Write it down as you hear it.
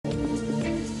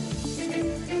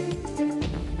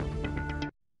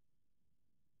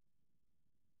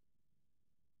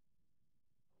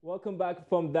Welcome back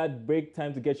from that break.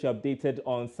 Time to get you updated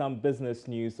on some business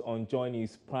news on Joy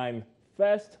News Prime.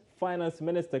 First, Finance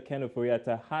Minister Ken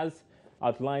Ofori-Atta has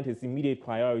outlined his immediate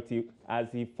priority as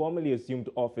he formally assumed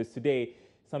office today.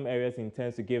 Some areas he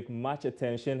intends to give much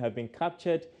attention have been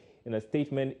captured in a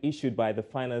statement issued by the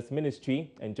Finance Ministry,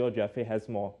 and George Afe has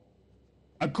more.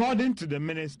 According to the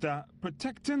minister,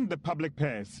 protecting the public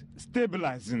purse,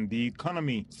 stabilizing the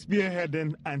economy,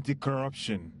 spearheading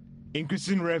anti-corruption,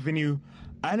 increasing revenue,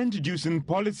 and introducing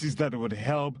policies that would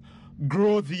help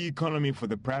grow the economy for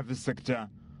the private sector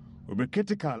will be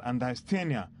critical under his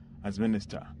tenure as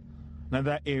minister.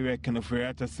 Another area Ken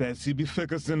Ofori-Atta says he'll be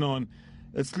focusing on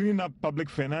is cleaning up public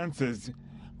finances,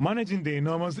 managing the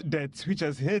enormous debt which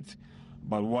has hit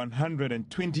about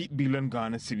 120 billion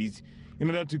Ghana cedis in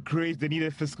order to create the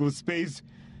needed fiscal space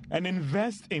and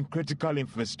invest in critical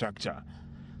infrastructure.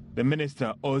 The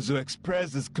minister also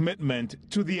expressed his commitment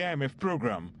to the IMF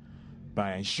program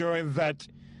by ensuring that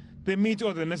they meet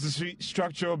all the necessary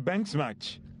structural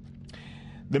benchmarks.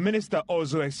 The minister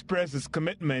also expressed his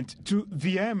commitment to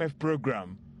the IMF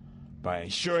program by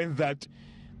ensuring that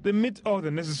they meet all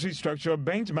the necessary structural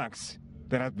benchmarks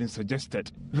that have been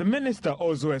suggested. The minister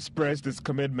also expressed his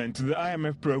commitment to the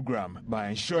IMF program by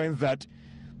ensuring that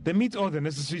they meet all the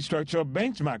necessary structural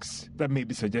benchmarks that may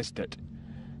be suggested.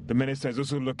 The minister is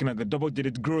also looking at the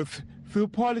double-digit growth through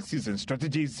policies and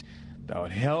strategies that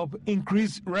would help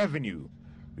increase revenue,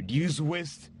 reduce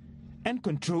waste, and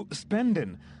control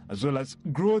spending, as well as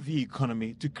grow the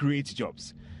economy to create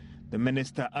jobs. The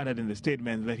minister added in the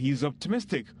statement that he is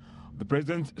optimistic the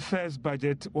president's first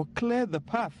budget will clear the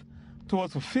path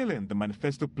towards fulfilling the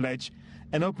manifesto pledge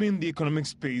and opening the economic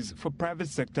space for private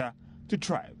sector to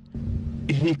thrive.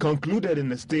 He concluded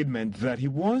in a statement that he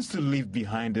wants to leave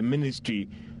behind a ministry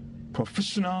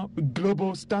professional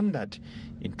global standard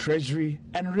in treasury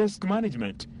and risk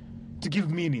management to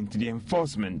give meaning to the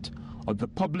enforcement of the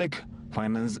public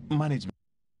finance management.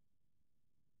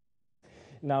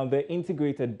 Now, the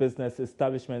Integrated Business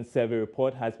Establishment Survey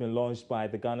report has been launched by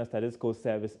the Ghana Statistical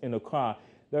Service in Accra.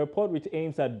 The report, which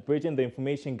aims at bridging the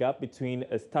information gap between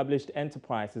established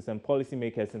enterprises and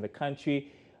policymakers in the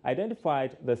country,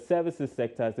 identified the services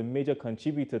sector as a major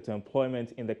contributor to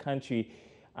employment in the country.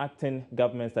 Acting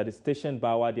Government Statistician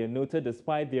Bawuah Adeɛ noted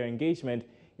despite their engagement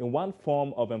in one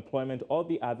form of employment or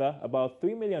the other, about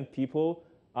 3 million people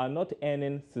are not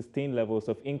earning sustained levels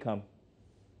of income.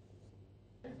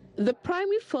 The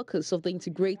primary focus of the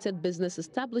Integrated Business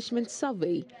Establishment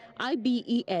Survey,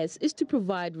 IBES, is to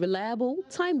provide reliable,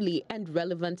 timely and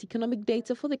relevant economic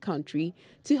data for the country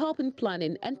to help in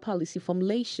planning and policy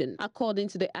formulation. According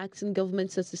to the acting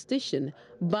government statistician,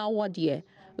 Bawuah Adeɛ,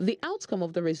 the outcome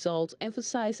of the result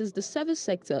emphasizes the service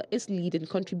sector is leading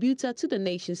contributor to the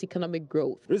nation's economic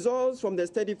growth. Results from the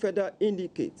study further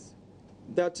indicates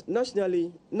that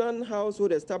nationally,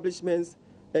 non-household establishments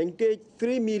engaged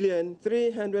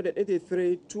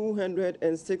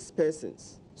 3,383,206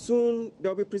 persons. Soon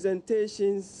there will be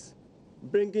presentations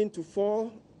bringing to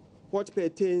fore what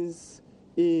pertains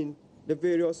in the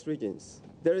various regions.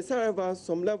 There is, however,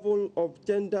 some level of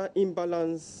gender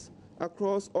imbalance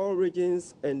across all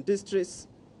regions and districts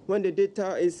when the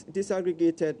data is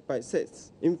disaggregated by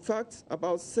sex. In fact,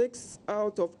 about 6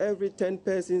 out of every 10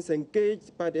 persons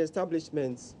engaged by the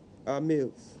establishments are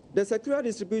males. The sectoral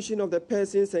distribution of the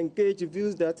persons engaged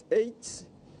reveals that 8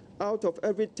 out of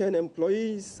every 10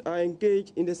 employees are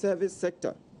engaged in the service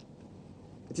sector.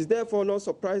 It is therefore not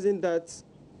surprising that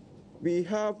we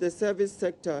have the service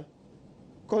sector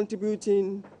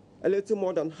contributing a little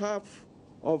more than half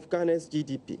of Ghana's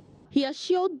GDP. He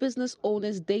assured business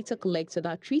owners data collected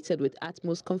are treated with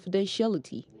utmost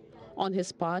confidentiality. On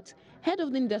his part, head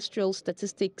of the Industrial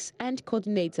Statistics and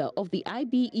coordinator of the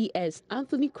IBES,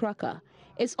 Anthony Cracker,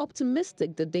 is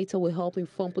optimistic the data will help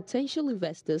inform potential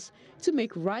investors to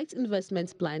make right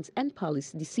investment plans and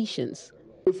policy decisions.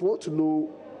 If we want to know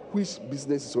which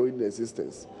business is already in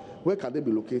existence, where can they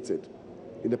be located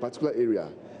in a particular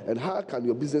area, and how can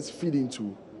your business feed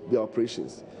into their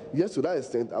operations? Yes, to that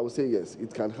extent, I would say yes,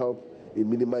 it can help in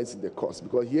minimizing the cost,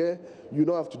 because here you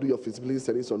don't have to do your feasibility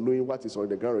studies on knowing what is on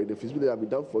the ground already. The feasibility has been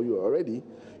done for you already.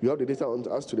 You have the data on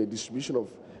as to the distribution of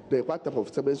the what type of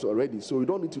settlements already, so you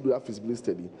don't need to do that feasibility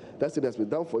study. That study has been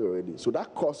done for you already, so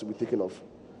that cost will be taken off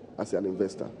as an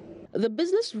investor. The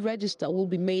business register will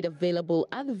be made available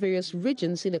at the various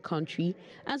regions in the country,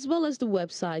 as well as the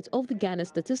website of the Ghana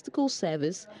Statistical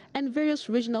Service and various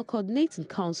regional coordinating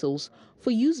councils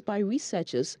for use by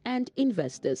researchers and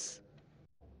investors.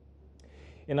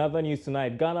 In other news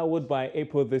tonight, Ghana would by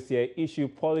April this year issue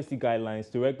policy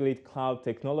guidelines to regulate cloud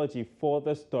technology for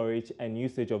the storage and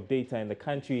usage of data in the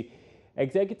country.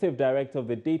 Executive Director of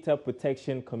the Data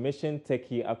Protection Commission,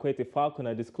 Teki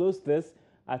Akwete-Falconer, disclosed this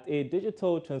at a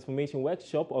digital transformation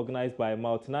workshop organized by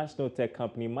multinational tech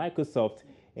company Microsoft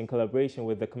in collaboration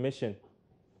with the Commission.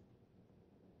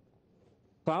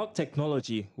 Cloud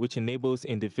technology, which enables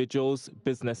individuals,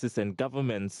 businesses and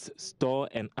governments store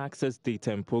and access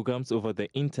data and programs over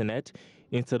the internet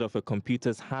instead of a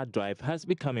computer's hard drive, has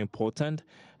become important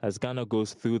as Ghana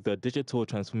goes through the digital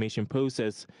transformation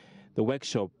process. The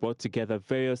workshop brought together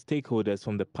various stakeholders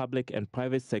from the public and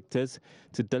private sectors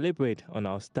to deliberate on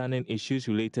outstanding issues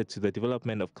related to the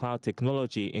development of cloud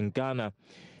technology in Ghana.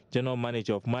 General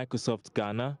Manager of Microsoft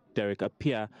Ghana, Derek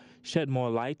Appiah, shed more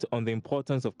light on the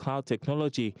importance of cloud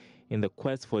technology in the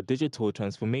quest for digital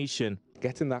transformation.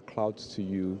 Getting that cloud to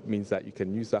you means that you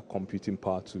can use that computing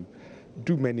power to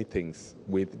do many things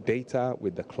with data,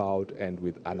 with the cloud, and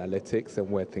with analytics and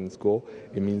where things go.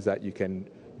 It means that you can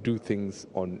do things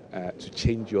on to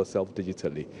change yourself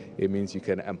digitally. It means you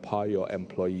can empower your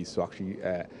employees to actually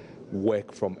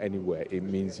work from anywhere. It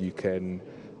means you can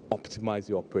optimize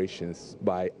your operations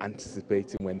by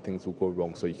anticipating when things will go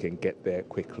wrong so you can get there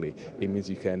quickly. It means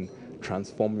you can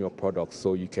transform your products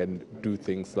so you can do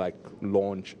things like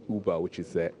launch Uber, which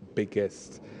is the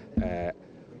biggest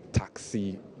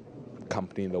taxi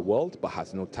company in the world but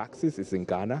has no taxis. It's in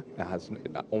Ghana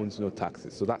and owns no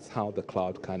taxis. So that's how the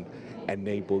cloud can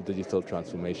enable digital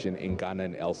transformation in Ghana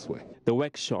and elsewhere. The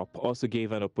workshop also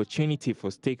gave an opportunity for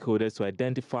stakeholders to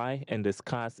identify and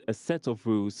discuss a set of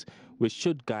rules which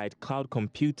should guide cloud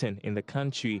computing in the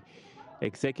country.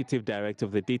 Executive Director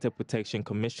of the Data Protection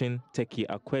Commission, Teki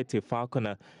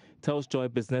Akwete-Falconer, tells Joy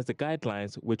Business the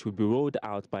guidelines, which will be rolled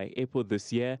out by April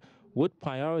this year, would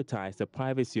prioritize the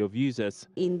privacy of users.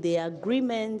 In their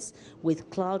agreements with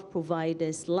cloud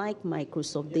providers like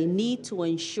Microsoft, they need to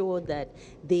ensure that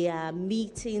they are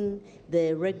meeting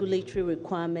the regulatory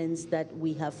requirements that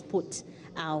we have put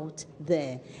out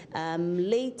there.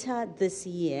 Later this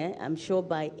year, I'm sure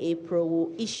by April,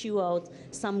 we'll issue out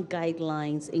some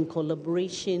guidelines in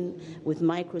collaboration with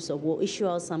Microsoft. We'll issue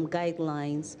out some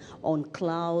guidelines on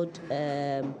cloud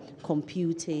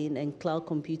computing and cloud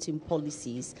computing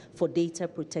policies for data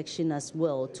protection as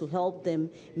well to help them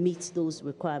meet those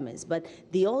requirements. But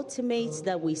the ultimate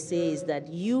that we say is that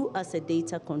you as a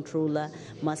data controller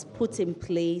must put in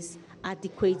place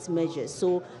adequate measures.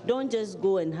 So don't just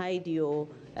go and hide your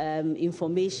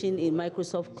information in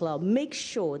Microsoft Cloud. Make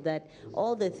sure that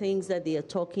all the things that they are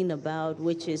talking about,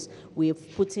 which is we're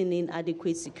putting in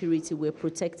adequate security, we're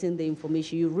protecting the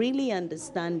information, you really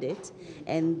understand it,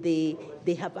 and they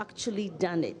have actually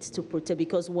done it to protect.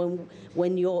 Because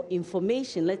when your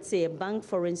information, let's say a bank,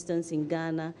 for instance, in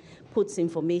Ghana, puts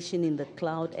information in the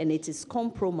cloud and it is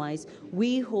compromised,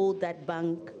 we hold that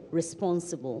bank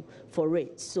responsible for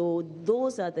it. So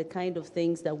those are the kind of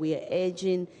things that we are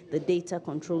urging the data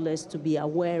controllers to be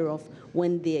aware of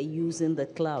when they are using the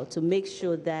cloud, to make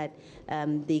sure that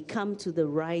they come to the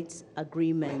right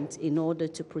agreement in order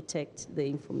to protect the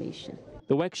information.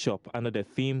 The workshop, under the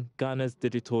theme Ghana's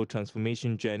Digital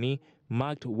Transformation Journey,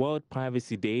 marked World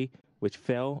Privacy Day, which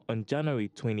fell on January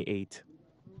 28.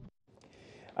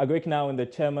 Agric now, and the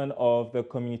chairman of the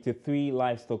Community 3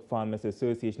 Livestock Farmers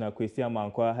Association, Kwesi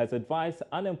Amankwa, has advised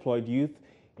unemployed youth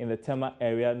in the Tema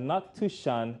area not to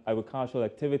shun agricultural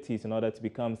activities in order to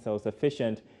become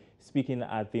self-sufficient. Speaking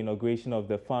at the inauguration of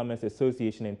the Farmers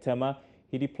Association in Tema,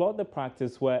 he deplored the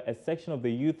practice where a section of the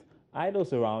youth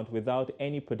idles around without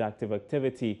any productive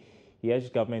activity. He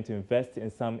urged government to invest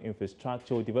in some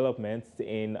infrastructural developments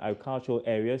in agricultural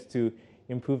areas to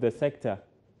improve the sector.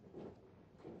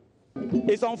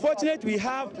 It's unfortunate we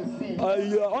have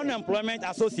an unemployment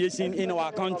association in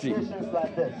our country.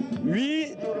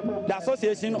 We, the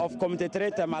Association of Community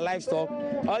 3 Tema Livestock,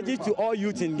 urge to all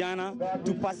youth in Ghana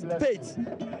to participate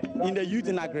in the youth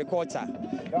in agriculture.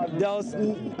 There's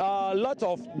a lot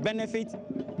of benefit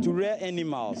to rare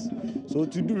animals. So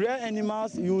to do rare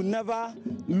animals, you never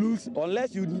lose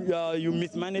unless you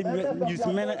manage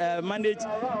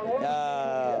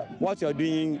what you're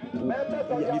doing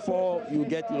before you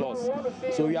get lost.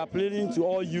 So we are pleading to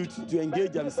all youth to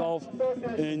engage themselves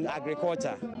in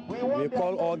agriculture. We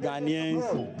call all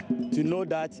Ghanaians to know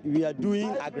that we are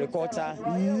doing agriculture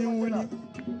newly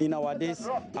in our this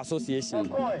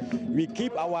association. We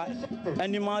keep our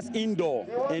animals indoor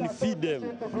and feed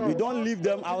them. We don't leave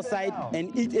them outside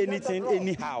and eat anything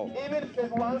anyhow.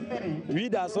 We,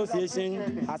 the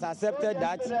association, has accepted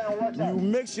that you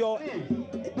make sure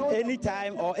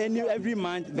anytime or every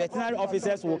month veterinary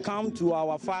officers will come to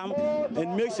our farm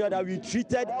and make sure that we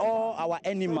treated all our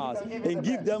animals and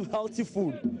give them healthy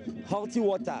food, healthy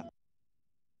water.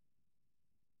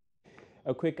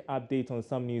 A quick update on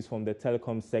some news from the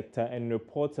telecom sector, and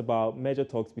reports about major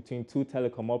talks between two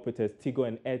telecom operators, Tigo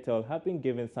and Airtel, have been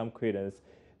given some credence.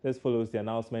 This follows the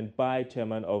announcement by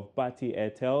Chairman of Bharti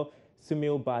Airtel,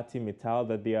 Sunil Bharti Mittal,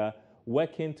 that they are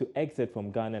working to exit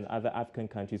from Ghana and other African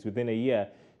countries within a year.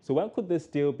 So when could this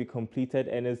deal be completed,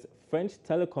 and is French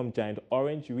telecom giant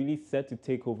Orange really set to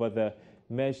take over the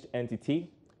merged entity?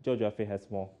 George Afe has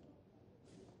more.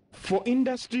 For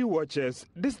industry watchers,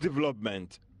 this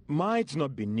development might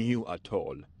not be new at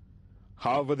all.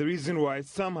 However, the reason why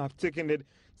some have taken it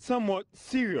somewhat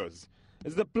serious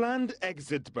is the planned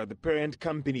exit by the parent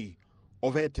company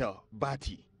of Airtel,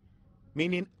 Bharti,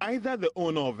 meaning either the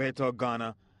owner of Airtel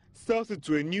Ghana sells it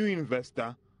to a new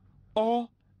investor or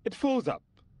it folds up.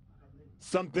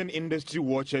 Something industry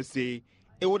watchers say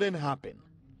it wouldn't happen.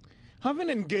 Having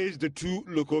engaged the two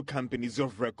local companies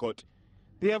of record,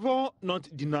 they have all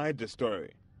not denied the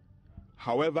story.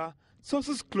 However,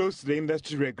 sources close to the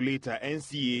industry regulator,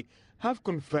 NCA, have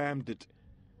confirmed it,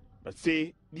 but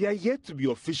say they are yet to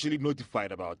be officially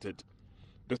notified about it.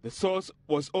 The source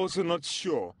was also not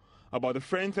sure about the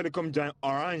French telecom giant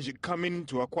Orange coming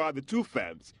to acquire the two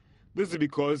firms. This is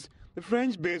because the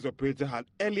French-based operator had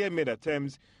earlier made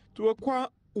attempts to acquire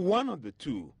one of the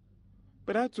two,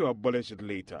 but had to abolish it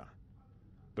later.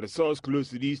 But a source close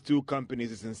to these two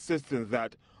companies is insisting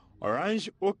that Orange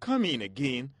will come in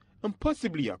again and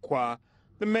possibly acquire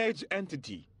the merged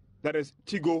entity, that is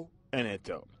Tigo and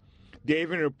Airtel. There are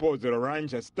even reports that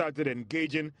Orange has started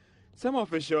engaging some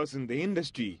officials in the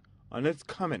industry on its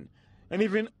coming and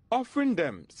even offering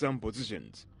them some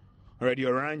positions. Already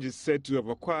Orange is said to have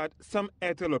acquired some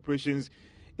Airtel operations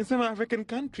in some African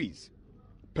countries.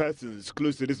 Persons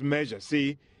close to this measure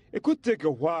say it could take a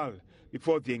while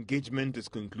before the engagement is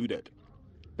concluded.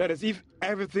 That is, if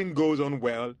everything goes on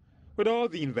well with all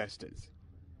the investors.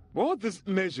 What does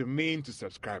this measure mean to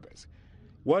subscribers?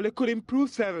 Well, it could improve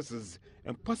services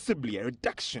and possibly a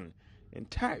reduction in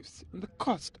tariffs and the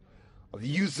cost of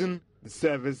using the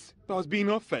service that was being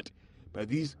offered by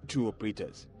these two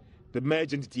operators. The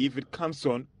merged entity, if it comes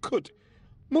on, could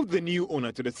move the new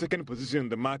owner to the second position in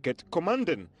the market,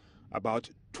 commanding about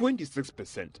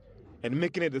 26% and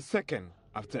making it the second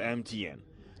after MTN.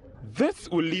 This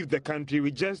will leave the country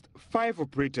with just 5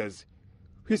 operators,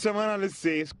 which some analysts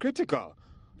say is critical,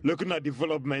 looking at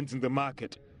developments in the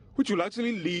market, which will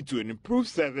actually lead to an improved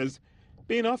service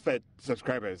being offered to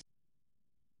subscribers.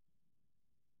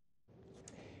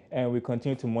 And we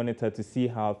continue to monitor to see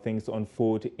how things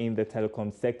unfold in the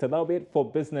telecom sector. That'll be it for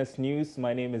business news.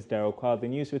 My name is Daryl Kwao. The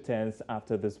news returns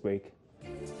after this break.